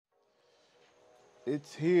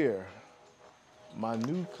It's here, my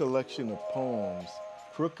new collection of poems,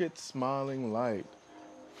 Crooked Smiling Light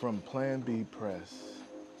from Plan B Press.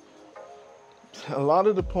 A lot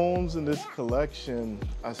of the poems in this collection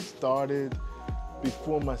I started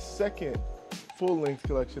before my second full-length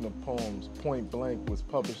collection of poems, Point Blank, was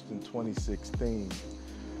published in 2016.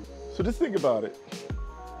 So just think about it.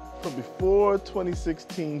 From before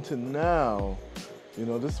 2016 to now,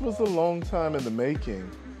 this was a long time in the making.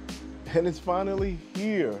 And it's finally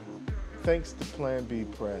here, thanks to Plan B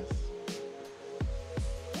Press.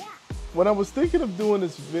 When I was thinking of doing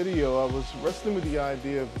this video, I was wrestling with the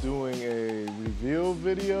idea of doing a reveal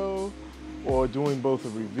video or doing both a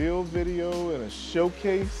reveal video and a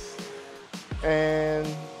showcase. And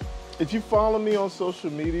if you follow me on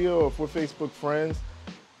social media or if we're Facebook friends,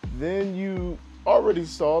 then you already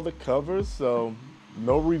saw the covers, so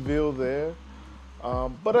no reveal there.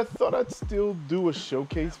 But I thought I'd still do a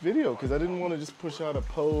showcase video because I didn't want to just push out a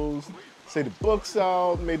post, say the book's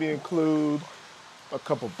out, maybe include a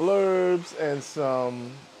couple blurbs and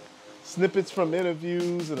some snippets from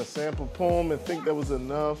interviews and a sample poem and think that was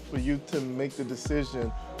enough for you to make the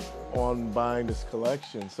decision on buying this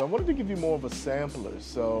collection. So I wanted to give you more of a sampler.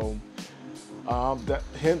 So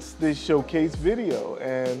hence this showcase video.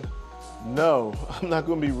 And no, I'm not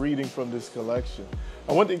going to be reading from this collection.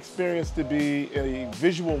 I want the experience to be a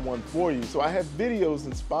visual one for you. So I have videos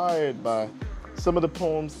inspired by some of the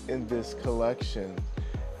poems in this collection.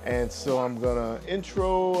 And so I'm gonna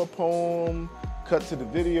intro a poem, cut to the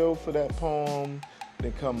video for that poem,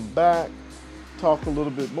 then come back, talk a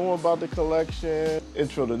little bit more about the collection,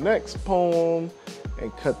 intro the next poem,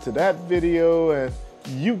 and cut to that video, and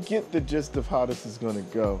you get the gist of how this is gonna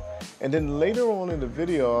go. And then later on in the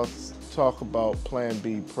video, I'll talk about Plan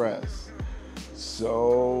B Press.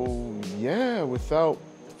 So yeah, without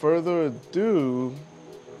further ado,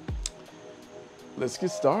 let's get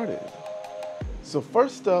started. So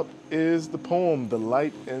first up is the poem, The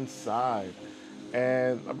Light Inside.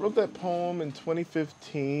 And I wrote that poem in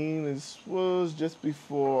 2015. This was just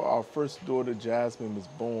before our first daughter, Jasmine, was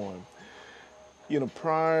born.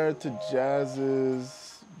 Prior to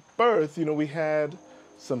Jazz's birth, we had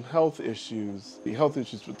some health issues. The health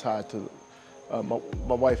issues were tied to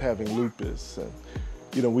my wife having lupus. And,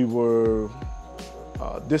 we were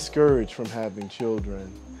discouraged from having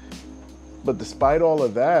children. But despite all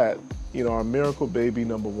of that, our miracle baby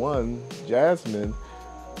number one, Jasmine,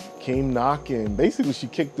 came knocking. Basically, she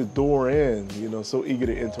kicked the door in, so eager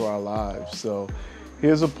to enter our lives. So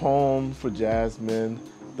here's a poem for Jasmine,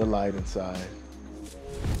 The Light Inside.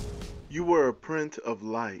 You were a print of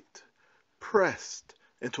light, pressed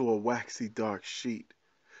into a waxy dark sheet.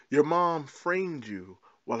 Your mom framed you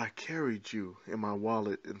while I carried you in my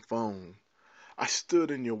wallet and phone. I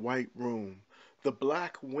stood in your white room, the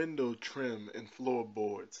black window trim and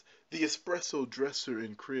floorboards, the espresso dresser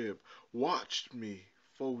and crib, watched me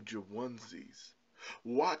fold your onesies.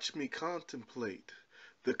 Watch me contemplate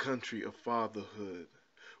the country of fatherhood,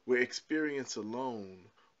 where experience alone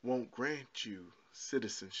won't grant you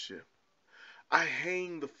citizenship. I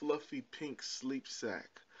hang the fluffy pink sleep sack,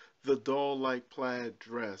 the doll-like plaid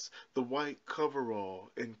dress, the white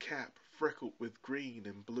coverall and cap freckled with green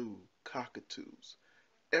and blue cockatoos.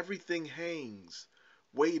 Everything hangs,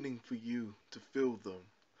 waiting for you to fill them,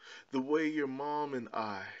 the way your mom and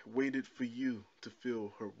I waited for you to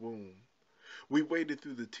fill her womb. We waited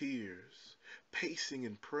through the tears, pacing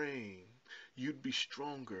and praying you'd be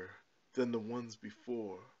stronger than the ones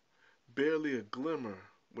before, barely a glimmer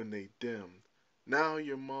when they dimmed. Now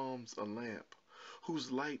your mom's a lamp,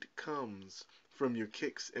 whose light comes from your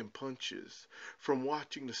kicks and punches, from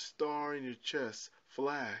watching the star in your chest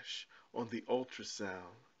flash on the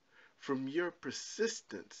ultrasound, from your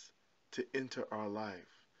persistence to enter our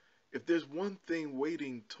life. If there's one thing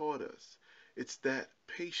waiting taught us, it's that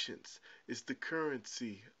patience is the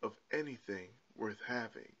currency of anything worth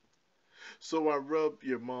having. So I rubbed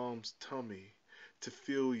your mom's tummy to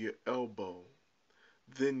feel your elbow,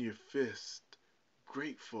 then your fist,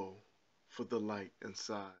 grateful for the light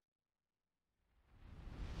inside.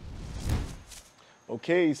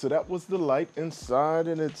 Okay, so that was The Light Inside,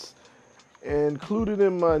 and it's included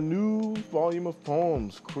in my new volume of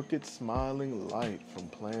poems, Crooked Smiling Light from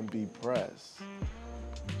Plan B Press.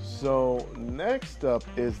 So next up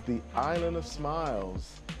is The Island of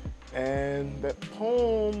Smiles, and that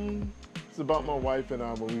poem is about my wife and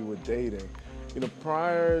I when we were dating.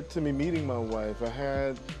 Prior to me meeting my wife, I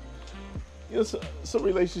had some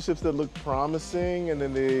relationships that looked promising, and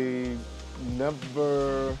then they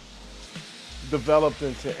never developed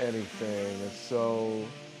into anything. And so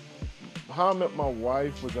how I met my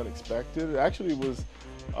wife was unexpected. It actually was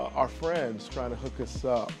our friends trying to hook us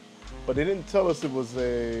up, but they didn't tell us it was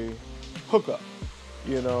a hookup.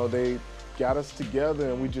 You know, they got us together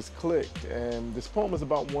and we just clicked. And this poem is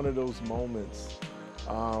about one of those moments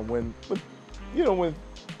when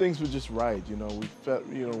things were just right. You know, we felt,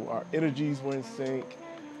 our energies were in sync.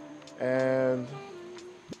 And,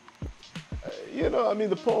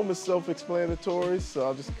 the poem is self-explanatory, so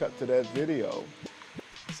I'll just cut to that video.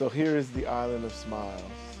 So here is the Island of Smiles.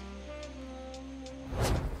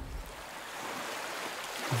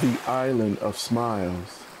 The Island of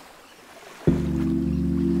Smiles.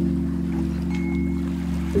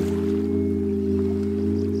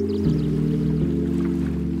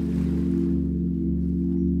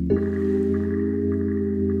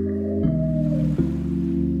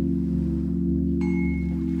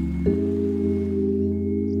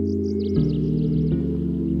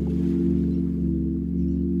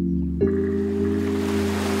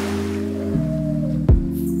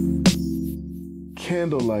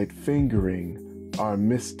 Candlelight fingering our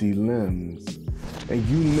misty limbs, and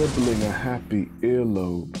you nibbling a happy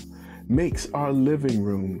earlobe makes our living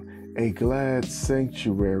room a glad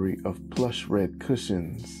sanctuary of plush red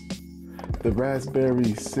cushions. The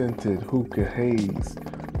raspberry-scented hookah haze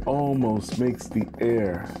almost makes the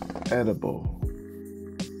air edible.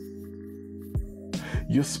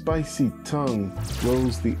 Your spicy tongue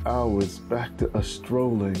rolls the hours back to us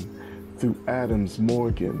strolling through Adams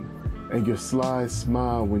Morgan, and your sly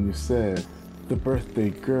smile when you said, the birthday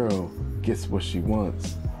girl gets what she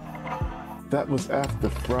wants. That was after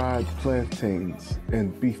fried plantains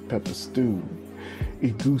and beef pepper stew,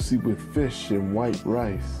 egusi with fish and white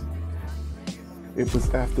rice. It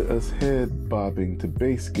was after us head bobbing to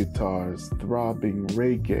bass guitars throbbing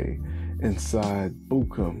reggae inside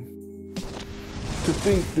Bukum. To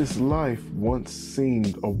think this life once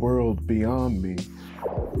seemed a world beyond me,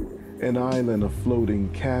 an island of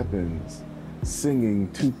floating cabins,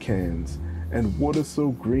 singing toucans, and water so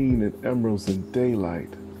green and emeralds in daylight.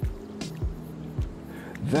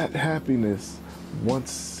 That happiness once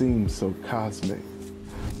seemed so cosmic.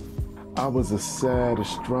 I was a sad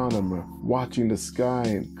astronomer watching the sky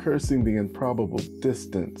and cursing the improbable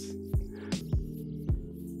distance,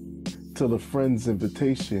 till a friend's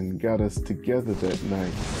invitation got us together that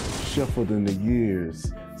night, shuffled in the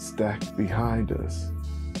years stacked behind us.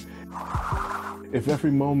 If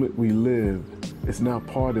every moment we live is now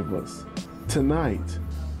part of us, tonight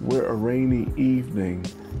we're a rainy evening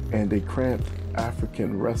and a cramped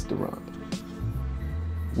African restaurant.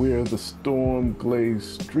 We're the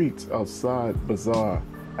storm-glazed streets outside Bazaar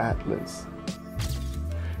Atlas.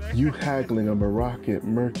 You haggling a Moroccan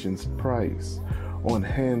merchant's price on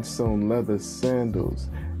hand-sewn leather sandals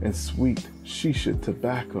and sweet shisha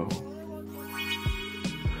tobacco.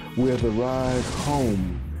 We're the ride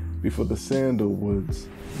home before the sandalwood's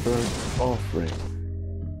burnt offering,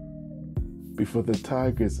 before the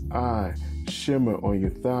tiger's eye shimmer on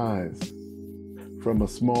your thighs from a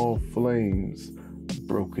small flame's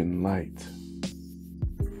broken light.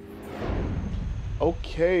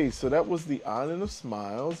 Okay, so that was The Island of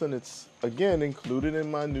Smiles, and it's again included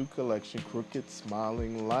in my new collection, Crooked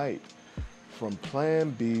Smiling Light, from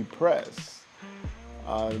Plan B Press.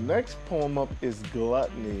 Next poem up is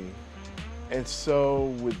Gluttony. And so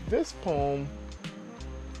with this poem,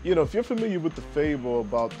 if you're familiar with the fable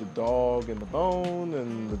about the dog and the bone,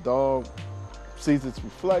 and the dog sees its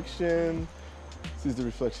reflection, sees the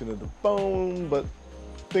reflection of the bone, but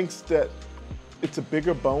thinks that it's a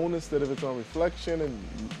bigger bone instead of its own reflection and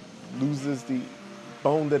loses the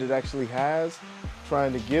bone that it actually has,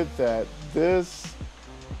 trying to get that. This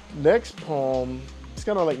next poem is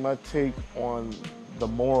kind of like my take on the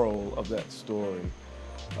moral of that story.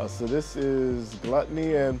 So this is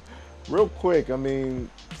Gluttony, and real quick,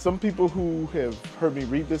 some people who have heard me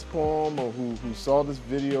read this poem or who saw this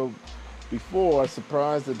video before are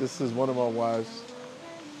surprised that this is one of my wife's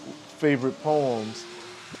favorite poems,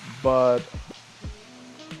 but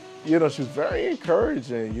she was very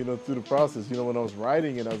encouraging, through the process. When I was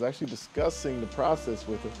writing it, I was actually discussing the process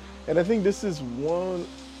with her, and I think this is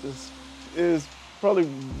probably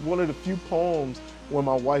one of the few poems where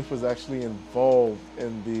my wife was actually involved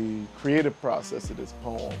in the creative process of this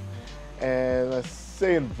poem. And I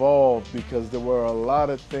say involved because there were a lot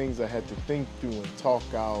of things I had to think through and talk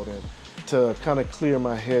out and to kind of clear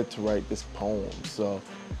my head to write this poem. So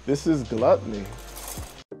this is Gluttony.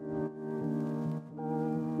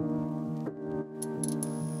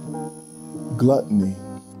 Gluttony.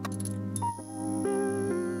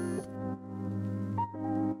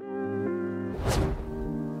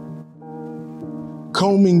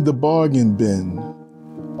 Combing the bargain bin,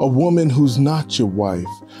 a woman who's not your wife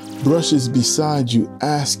brushes beside you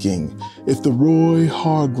asking if the Roy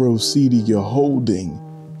Hargrove CD you're holding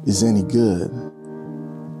is any good.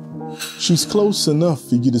 She's close enough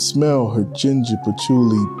for you to smell her ginger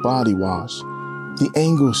patchouli body wash, the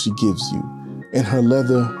angle she gives you in her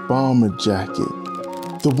leather bomber jacket,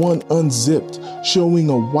 the one unzipped showing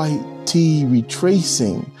a white tee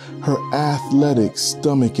retracing her athletic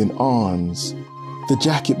stomach and arms, the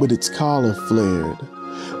jacket with its collar flared,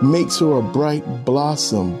 makes her a bright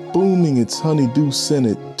blossom booming its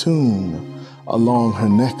honeydew-scented tune along her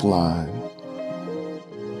neckline.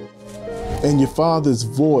 And your father's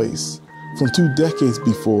voice from 2 decades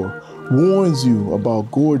before warns you about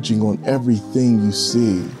gorging on everything you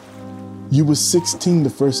see. You were 16 the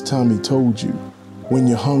first time he told you, when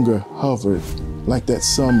your hunger hovered like that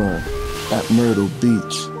summer at Myrtle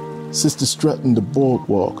Beach, sister strutting the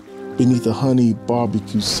boardwalk beneath a honey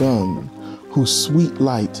barbecue sun, whose sweet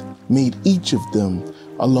light made each of them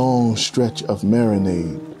a long stretch of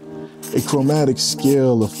marinade, a chromatic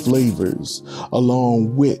scale of flavors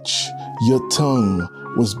along which your tongue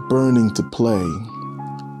was burning to play.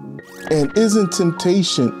 And isn't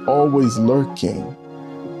temptation always lurking,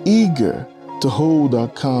 eager to hold our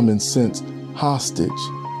common sense hostage?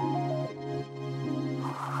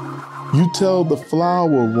 You tell the flower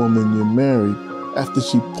woman you're married after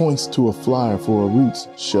she points to a flyer for a Roots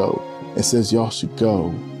show and says y'all should go.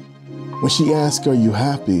 When she asks, are you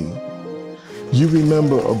happy? You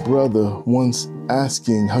remember a brother once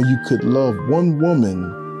asking how you could love one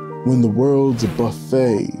woman when the world's a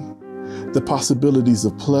buffet, the possibilities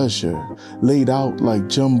of pleasure laid out like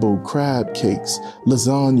jumbo crab cakes,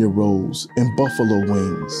 lasagna rolls, and buffalo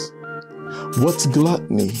wings. What's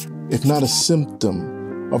gluttony if not a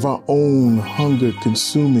symptom of our own hunger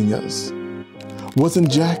consuming us?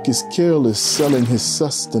 Wasn't Jack as careless selling his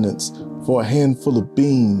sustenance for a handful of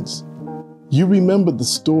beans? You remember the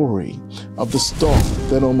story of the stalk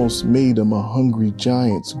that almost made him a hungry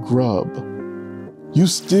giant's grub. You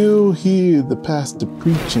still hear the pastor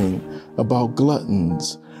preaching about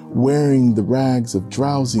gluttons wearing the rags of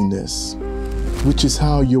drowsiness, which is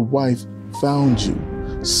how your wife found you,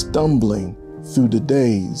 stumbling through the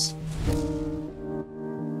days.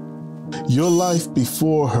 Your life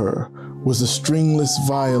before her was a stringless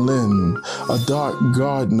violin, a dark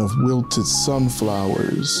garden of wilted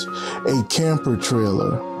sunflowers, a camper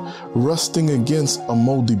trailer, rusting against a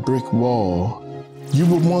moldy brick wall. You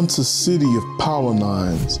were once a city of power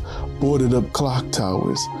lines, boarded up clock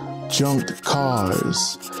towers, junked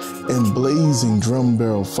cars, and blazing drum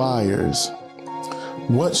barrel fires.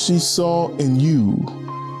 What she saw in you,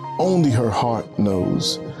 only her heart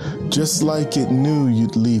knows. Just like it knew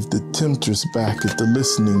you'd leave the temptress back at the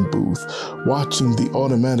listening booth, watching the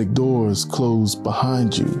automatic doors close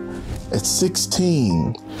behind you. At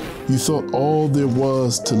 16, you thought all there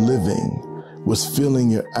was to living was filling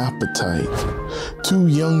your appetite. Too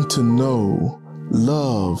young to know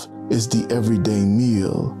love is the everyday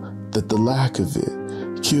meal, that the lack of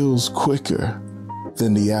it kills quicker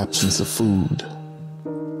than the absence of food.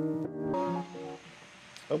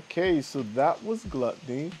 Okay, so that was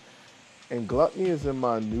Gluttony. And Gluttony is in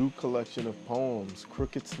my new collection of poems,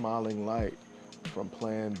 Crooked Smiling Light, from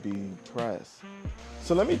Plan B Press.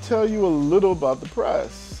 So let me tell you a little about the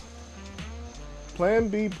press. Plan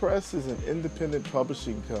B Press is an independent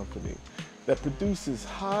publishing company that produces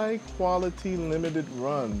high-quality,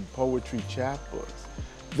 limited-run poetry chapbooks.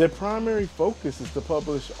 Their primary focus is to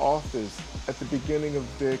publish authors at the beginning of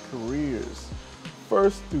their careers,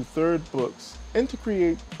 first through third books, and to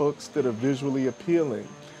create books that are visually appealing,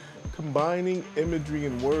 combining imagery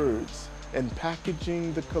and words, and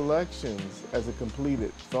packaging the collections as a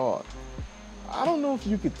completed thought. I don't know if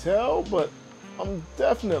you could tell, but I'm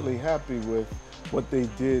definitely happy with what they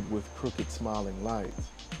did with Crooked Smiling Light.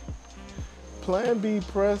 Plan B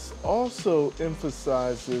Press also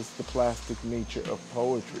emphasizes the plastic nature of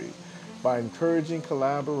poetry by encouraging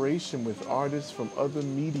collaboration with artists from other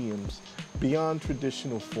mediums beyond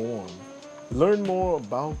traditional form. Learn more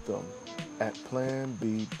about them at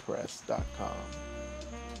planbpress.com.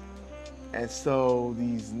 And so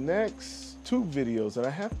these next 2 videos, and I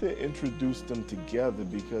have to introduce them together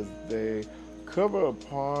because they cover a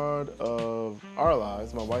part of our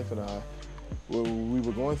lives, my wife and I, where we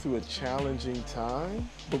were going through a challenging time,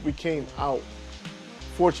 but we came out,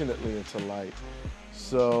 fortunately, into light.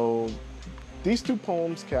 So these 2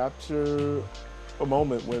 poems capture a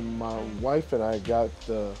moment when my wife and I got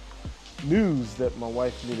the news that my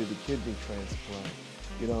wife needed a kidney transplant.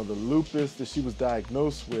 You know, the lupus that she was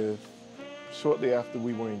diagnosed with shortly after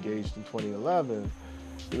we were engaged in 2011,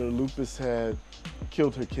 you know, lupus had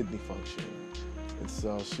killed her kidney function. And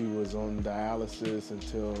so she was on dialysis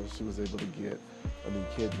until she was able to get a new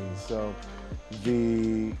kidney. So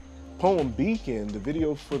the poem Beacon, the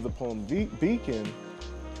video for the poem Beacon,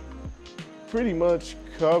 pretty much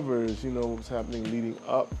covers, what's happening leading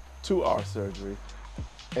up to our surgery.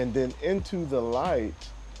 And then Into the Light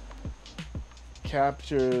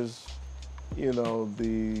captures,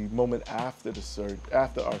 the moment after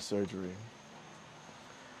after our surgery.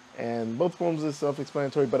 And both poems are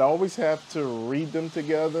self-explanatory, but I always have to read them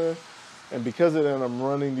together. And because of that, I'm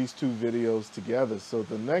running these two videos together. So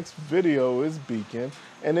the next video is Beacon,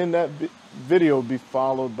 and then that video will be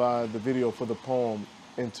followed by the video for the poem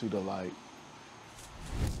Into the Light.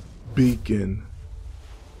 Beacon.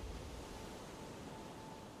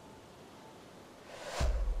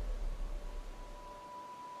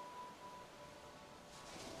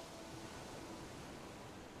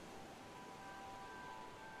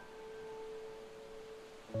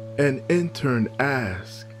 An intern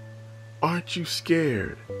asked, "Aren't you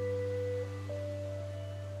scared?"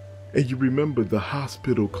 And you remember the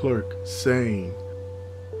hospital clerk saying,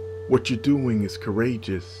 "What you're doing is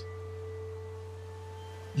courageous.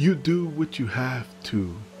 You do what you have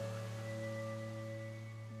to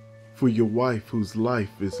for your wife whose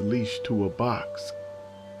life is leashed to a box,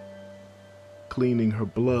 cleaning her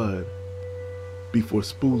blood before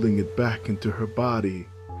spooling it back into her body.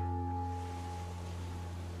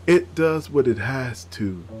 It does what it has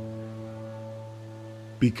to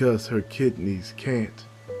because her kidneys can't."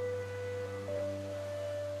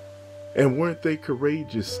 And weren't they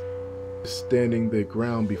courageous, standing their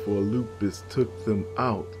ground before lupus took them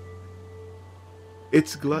out?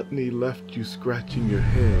 Its gluttony left you scratching your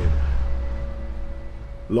head,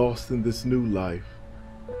 lost in this new life,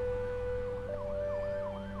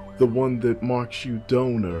 the one that marks you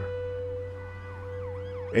donor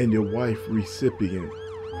and your wife recipient,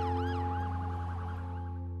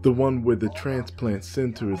 the one where the transplant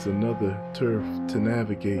center is another turf to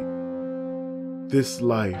navigate. This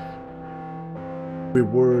life, where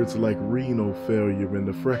words like renal failure and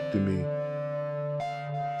nephrectomy,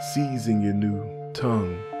 seizing your new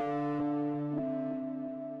tongue.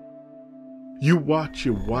 You watch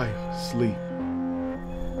your wife sleep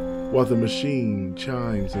while the machine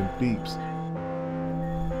chimes and beeps,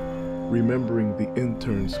 remembering the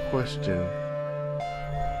intern's question.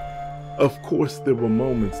 Of course, there were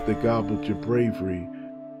moments that gobbled your bravery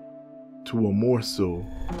to a morsel.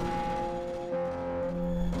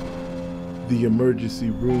 The emergency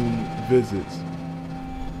room visits,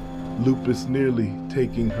 lupus nearly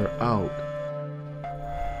taking her out.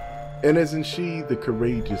 And isn't she the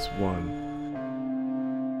courageous one?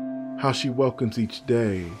 How she welcomes each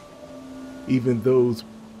day, even those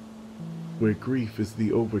where grief is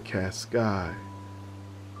the overcast sky.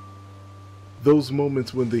 Those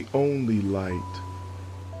moments when the only light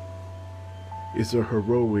is her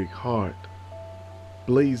heroic heart,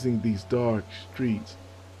 blazing these dark streets,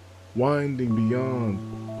 winding beyond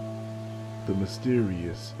the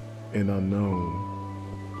mysterious and unknown.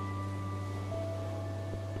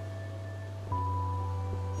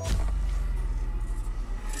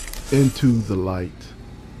 Into the Light.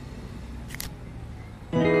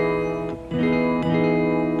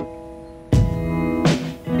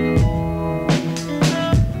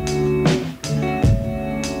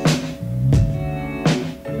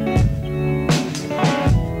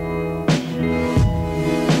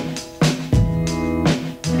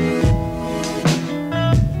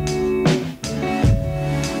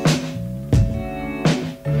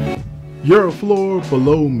 You're a floor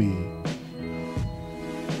below me,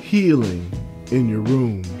 healing in your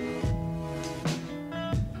room.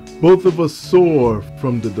 Both of us soar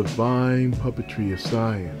from the divine puppetry of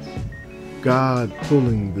science, God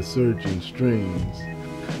pulling the surgeon strings,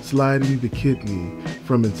 sliding the kidney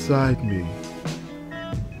from inside me,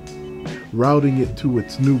 routing it to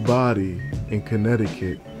its new body in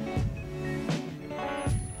Connecticut.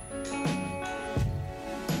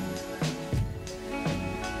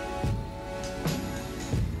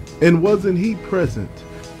 And wasn't he present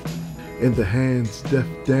in the hand's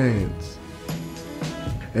deft dance,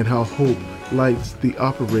 and how hope lights the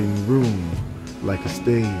operating room like a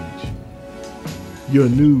stage? Your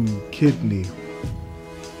new kidney,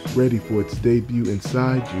 ready for its debut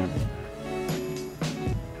inside you,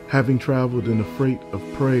 having traveled in a freight of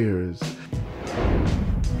prayers,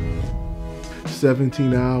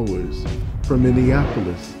 17 hours from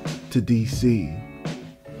Minneapolis to DC.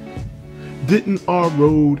 Didn't our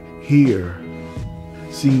road here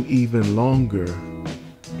seem even longer,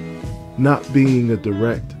 not being a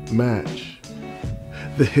direct match?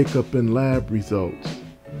 The hiccup in lab results,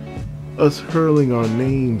 us hurling our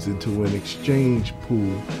names into an exchange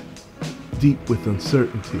pool deep with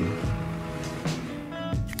uncertainty.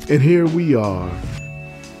 And here we are,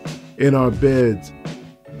 in our beds,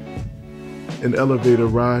 an elevator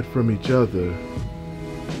ride from each other.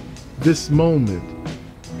 This moment,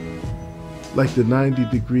 like the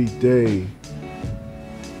 90-degree day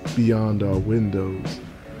beyond our windows,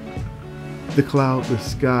 the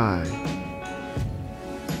cloudless sky,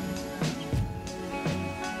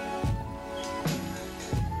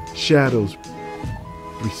 shadows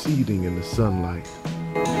receding in the sunlight.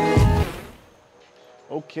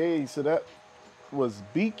 Okay, so that was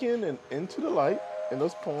Beacon and Into the Light, and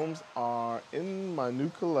those poems are in my new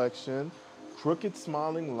collection, Crooked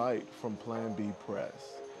Smiling Light from Plan B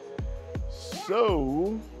Press.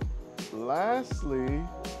 So, lastly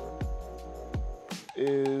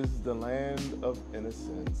is The Land of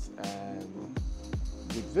Innocence, and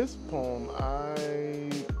with this poem,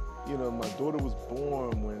 my daughter was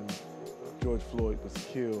born when George Floyd was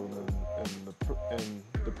killed and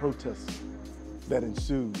the protests that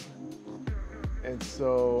ensued. And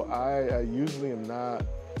so I usually am not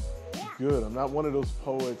good. I'm not one of those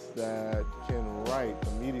poets that can write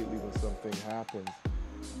immediately when something happens.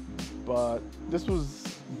 But this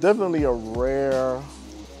was definitely a rare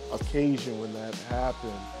occasion when that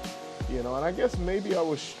happened. And I guess maybe I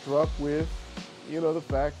was struck with, the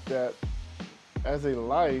fact that as a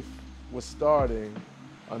life was starting,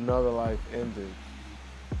 another life ended.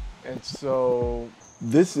 And so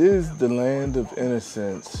this is The Land of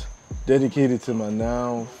Innocence, dedicated to my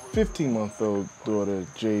now 15-month-old daughter,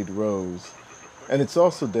 Jade Rose. And it's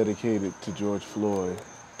also dedicated to George Floyd.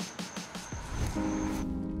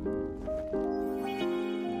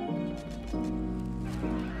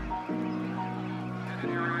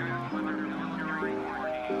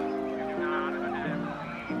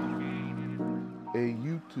 A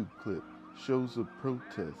YouTube clip shows a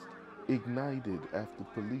protest ignited after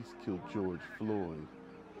police killed George Floyd,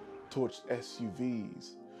 torched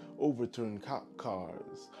SUVs, overturned cop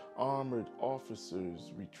cars, armored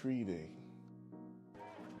officers retreating.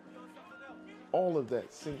 All of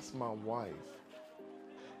that sinks my wife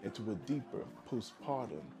into a deeper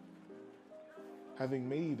postpartum, having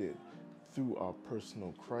made it through our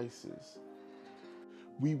personal crisis.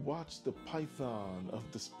 We watched the python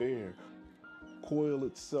of despair coil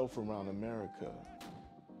itself around America,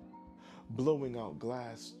 blowing out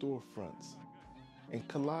glass storefronts and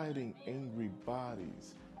colliding angry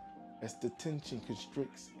bodies as the tension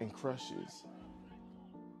constricts and crushes.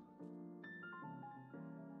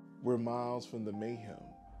 We're miles from the mayhem,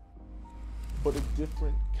 but a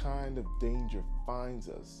different kind of danger finds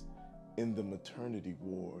us in the maternity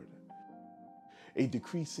ward. A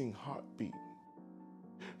decreasing heartbeat,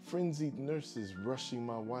 frenzied nurses rushing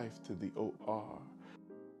my wife to the OR,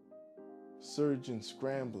 surgeons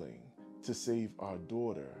scrambling to save our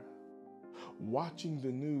daughter. Watching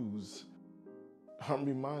the news, I'm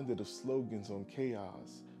reminded of slogans on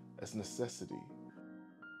chaos as necessity.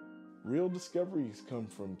 Real discoveries come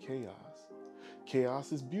from chaos.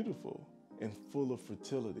 Chaos is beautiful and full of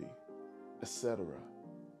fertility, etc.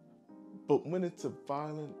 But when it's a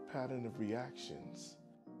violent pattern of reactions,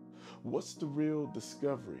 what's the real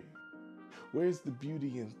discovery? Where's the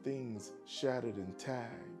beauty in things shattered and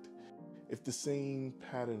tagged if the same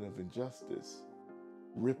pattern of injustice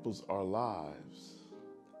ripples our lives?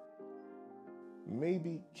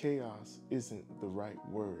 Maybe chaos isn't the right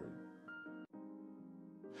word.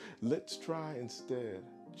 Let's try instead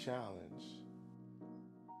challenge.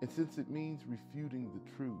 And since it means refuting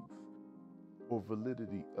the truth or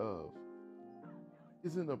validity of,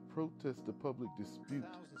 isn't a protest a public dispute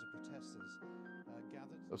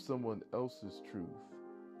of someone else's truth?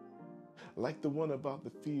 Like the one about the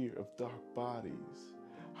fear of dark bodies,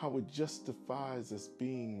 how it justifies us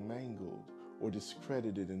being mangled or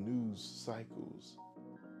discredited in news cycles.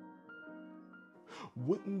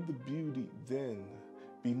 Wouldn't the beauty then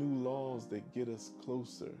be new laws that get us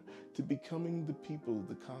closer to becoming the people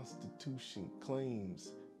the Constitution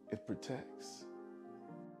claims it protects?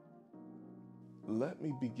 Let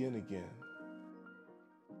me begin again.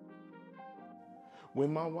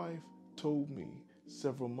 When my wife told me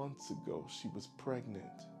several months ago she was pregnant,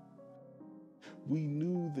 we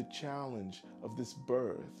knew the challenge of this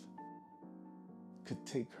birth could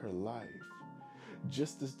take her life,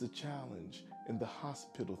 just as the challenge in the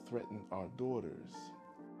hospital threatened our daughters.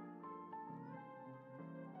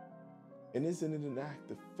 And isn't it an act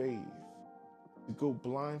of faith to go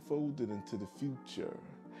blindfolded into the future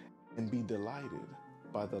and be delighted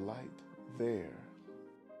by the light there?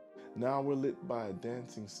 Now we're lit by a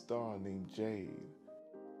dancing star named Jade,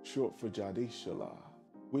 short for Jadishala,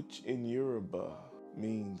 which in Yoruba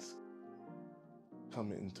means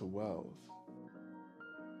come into wealth.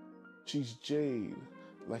 She's jade,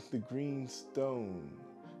 like the green stone,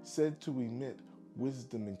 said to emit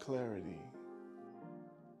wisdom and clarity.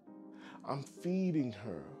 I'm feeding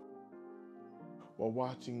her while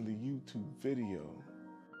watching the YouTube video.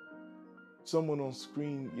 Someone on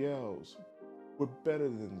screen yells, "We're better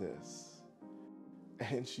than this."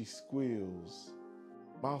 And she squeals,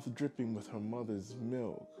 mouth dripping with her mother's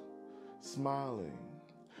milk, smiling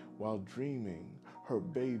while dreaming her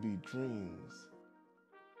baby dreams.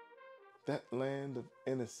 That land of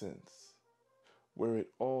innocence, where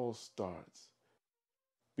it all starts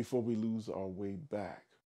before we lose our way back,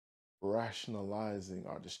 rationalizing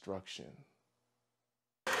our destruction.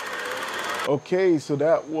 Okay, so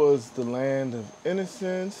that was The Land of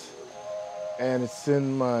Innocence, and it's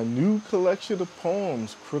in my new collection of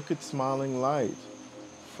poems, Crooked Smiling Light,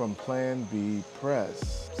 from Plan B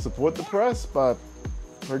Press. Support the press by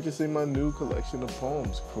purchasing my new collection of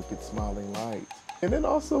poems, Crooked Smiling Light. And then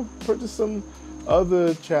also purchase some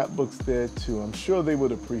other chapbooks there too. I'm sure they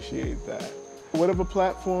would appreciate that. Whatever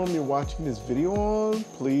platform you're watching this video on,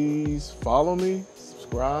 please follow me,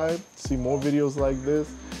 subscribe, see more videos like this,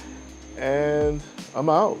 and I'm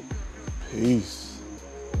out. Peace.